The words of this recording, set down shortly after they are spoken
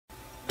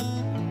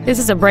This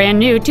is a brand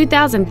new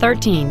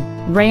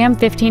 2013 Ram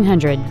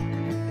 1500.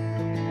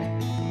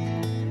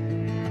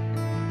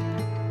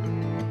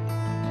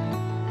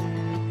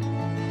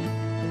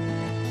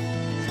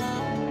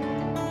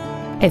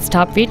 Its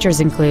top features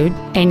include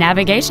a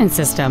navigation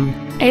system,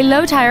 a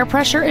low tire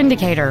pressure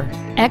indicator,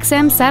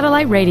 XM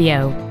satellite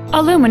radio,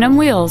 aluminum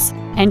wheels,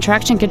 and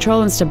traction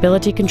control and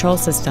stability control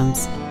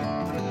systems.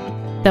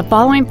 The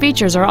following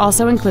features are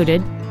also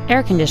included: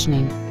 air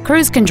conditioning,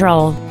 cruise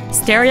control,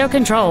 stereo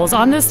controls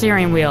on the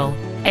steering wheel,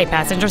 a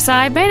passenger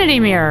side vanity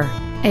mirror,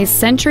 a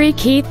Sentry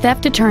key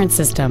theft deterrent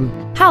system,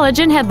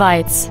 halogen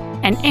headlights,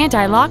 an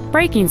anti-lock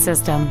braking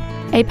system,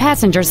 a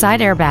passenger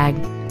side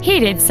airbag,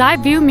 heated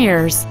side view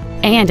mirrors,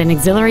 and an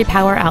auxiliary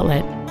power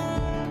outlet.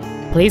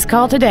 Please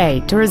call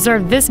today to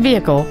reserve this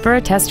vehicle for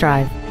a test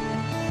drive.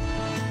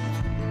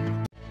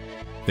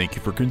 Thank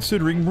you for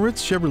considering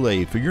Moritz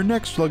Chevrolet for your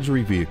next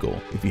luxury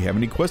vehicle. If you have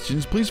any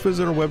questions, please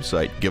visit our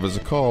website, give us a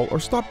call, or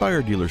stop by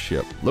our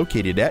dealership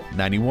located at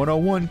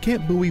 9101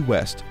 Camp Bowie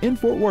West in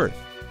Fort Worth.